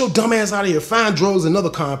 Vick, get your dumb ass out of here. Find drugs in another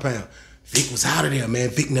compound. Vick was out of there, man.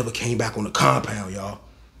 Vick never came back on the compound, y'all.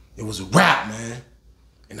 It was a wrap, man.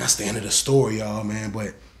 And that's the end of the story, y'all, man.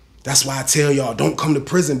 But that's why I tell y'all, don't come to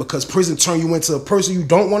prison, because prison turn you into a person you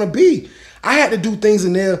don't want to be. I had to do things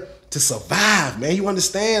in there to survive, man. You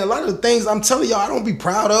understand? A lot of the things I'm telling y'all I don't be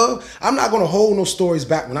proud of. I'm not going to hold no stories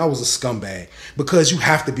back when I was a scumbag, because you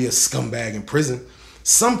have to be a scumbag in prison.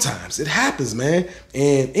 sometimes it happens, man.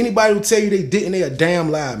 And anybody who tell you they didn't, they a damn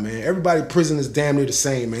lie, man. Everybody in prison is damn near the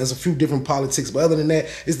same, man. There's a few different politics, but other than that,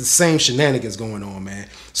 it's the same shenanigans going on, man.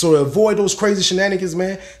 So to avoid those crazy shenanigans,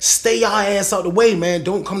 man, stay your ass out the way, man.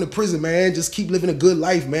 Don't come to prison, man. Just keep living a good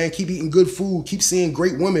life, man. Keep eating good food. Keep seeing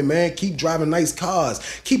great women, man. Keep driving nice cars.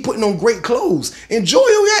 Keep putting on great clothes. Enjoy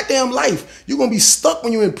your goddamn life. You're going to be stuck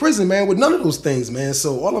when you're in prison, man, with none of those things, man.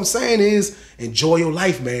 So all I'm saying is enjoy your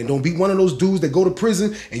life, man. Don't be one of those dudes that go to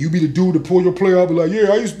prison and you be the dude to pull your player up and be like,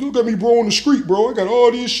 yeah, I used to look at me, bro, on the street, bro. I got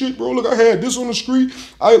all this shit, bro. Look, I had this on the street.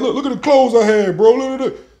 Look at the clothes I had, bro. Look at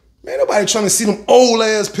it. Man, nobody trying to see them old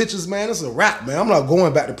ass pictures, man. That's a wrap, man. I'm not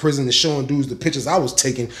going back to prison and showing dudes the pictures I was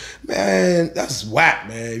taking. Man, that's whack,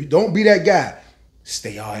 man. You don't be that guy.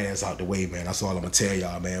 Stay your ass out the way, man. That's all I'm gonna tell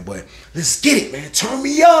y'all, man. But let's get it, man. Turn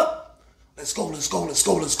me up. Let's go, let's go, let's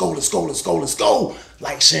go, let's go, let's go, let's go, let's go.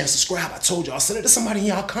 Like, share, and subscribe. I told y'all, send it to somebody in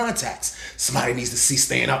y'all contacts. Somebody needs to see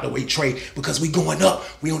Staying Out the Way Trey, because we going up.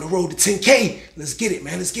 We on the road to 10K. Let's get it,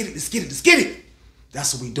 man. Let's get it, let's get it, let's get it.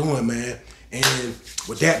 That's what we doing, man. And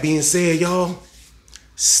with that being said, y'all,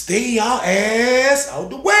 stay y'all ass out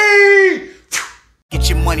the way. Get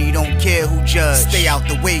your money, don't care who judge. Stay out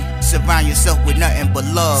the way, surround yourself with nothing but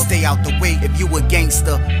love. Stay out the way if you a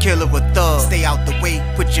gangster, killer or thug. Stay out the way,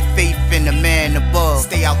 put your faith in the man above.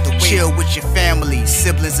 Stay out the way, chill with your family,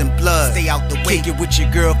 siblings and blood. Stay out the way, kick it with your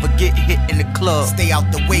girl, forget hit in the club. Stay out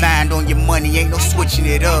the way, mind on your money, ain't no switching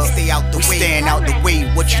it up. Stay out the way, staying out the way,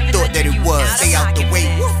 what you thought that it was. Stay out the way.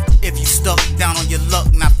 If you stuck down on your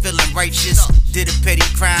luck, not feeling righteous, did a petty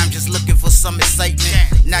crime, just looking for some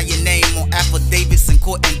excitement. Now your name on affidavits and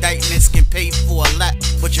court indictments can pay for a lot,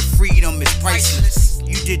 but your freedom is priceless.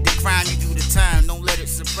 You did the crime, you do the time, don't let it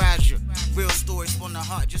surprise you. Real stories from the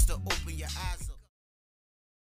heart, just to open your eyes.